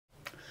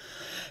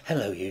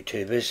Hello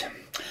YouTubers.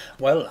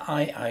 Well,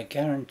 I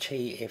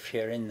guarantee if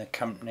you're in the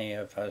company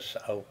of us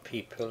old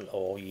people,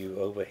 or you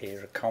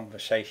overhear a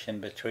conversation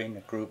between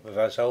a group of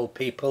us old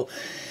people,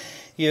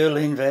 you'll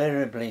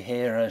invariably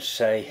hear us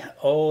say,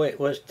 "Oh, it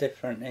was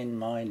different in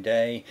my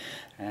day,"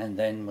 and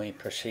then we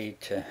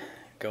proceed to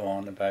go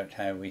on about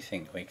how we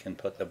think we can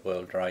put the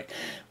world right.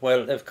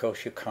 Well, of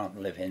course you can't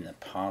live in the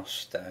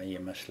past, you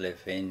must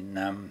live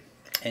in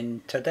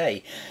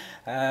today.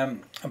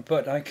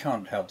 But I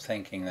can't help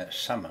thinking that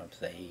some of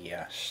the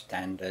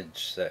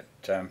standards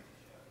that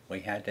we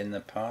had in the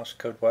past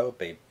could well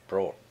be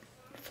brought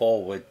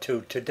forward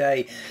to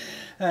today,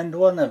 and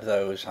one of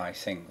those I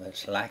think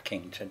that's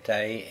lacking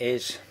today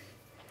is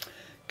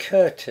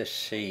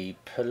courtesy,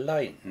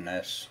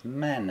 politeness,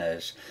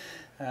 manners.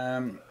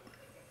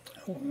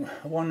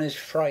 One is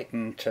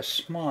frightened to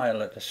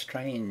smile at a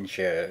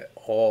stranger,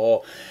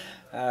 or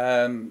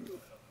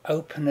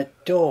open a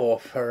door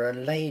for a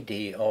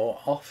lady,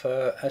 or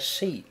offer a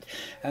seat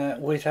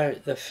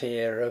without the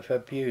fear of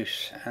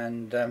abuse,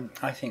 and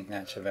I think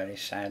that's a very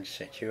sad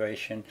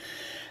situation,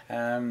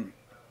 and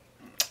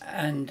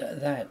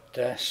that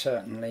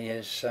certainly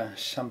is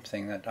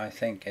something that I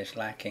think is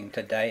lacking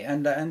today,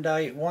 and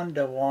I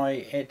wonder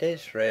why it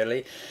is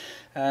really.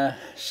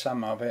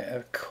 Some of it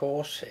of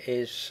course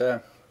is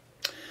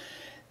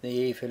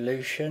the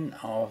evolution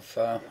of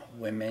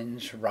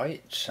women's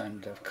rights,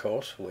 and of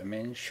course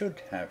women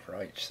should have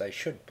rights, they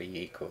should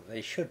be equal,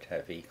 they should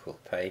have equal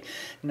pay,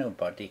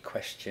 nobody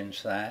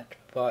questions that,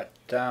 but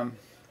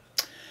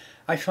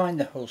I find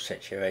the whole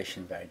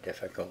situation very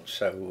difficult,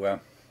 so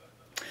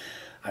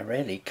I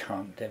really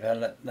can't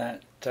develop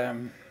that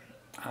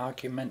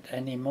argument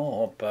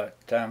anymore, but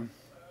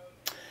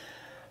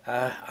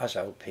us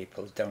old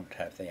people don't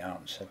have the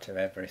answer to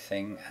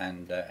everything,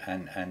 and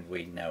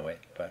we know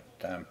it, but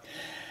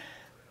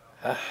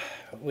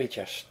we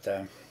just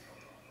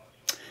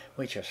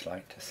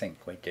like to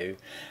think we do.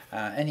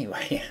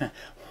 Anyway,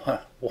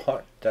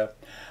 what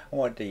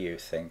do you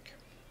think?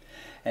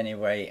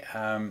 Anyway,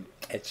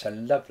 it's a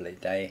lovely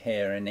day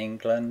here in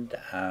England.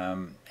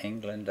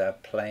 England are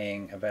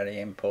playing a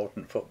very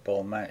important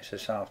football match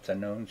this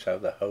afternoon, so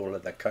the whole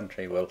of the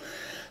country will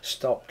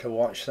stop to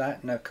watch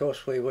that, and of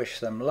course we wish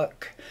them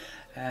luck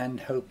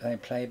and hope they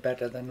play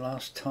better than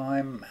last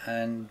time,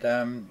 and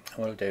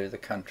will do the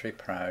country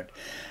proud.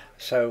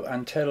 So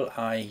until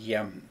I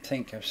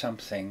think of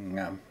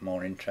something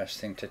more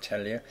interesting to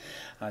tell you,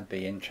 I'd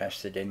be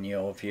interested in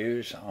your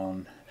views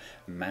on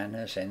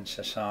manners in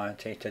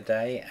society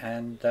today,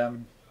 and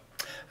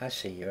I'll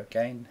see you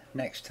again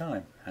next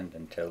time, and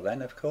until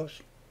then of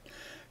course,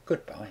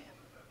 goodbye.